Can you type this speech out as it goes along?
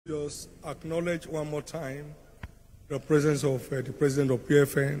Just acknowledge one more time the presence of the President of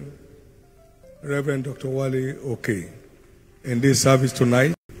PFN, Reverend Dr. Wale Oke, in this service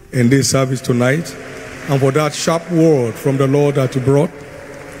tonight, and for that sharp word from the Lord that you brought.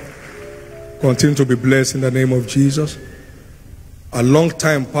 Continue to be blessed in the name of Jesus. A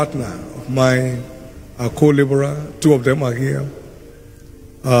long-time partner of mine, a co-laborer, two of them are here.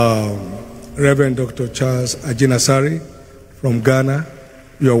 Reverend Dr. Charles Ajinasari from Ghana,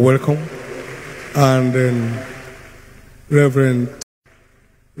 you are welcome. And then Reverend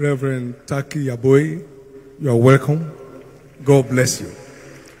Taki Yaboy, you are welcome. God bless you.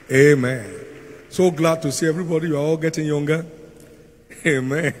 Amen. So glad to see everybody. You are all getting younger.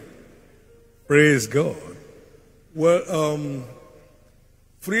 Amen. Praise God. Well,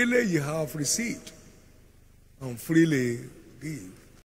 freely you have received, and freely give.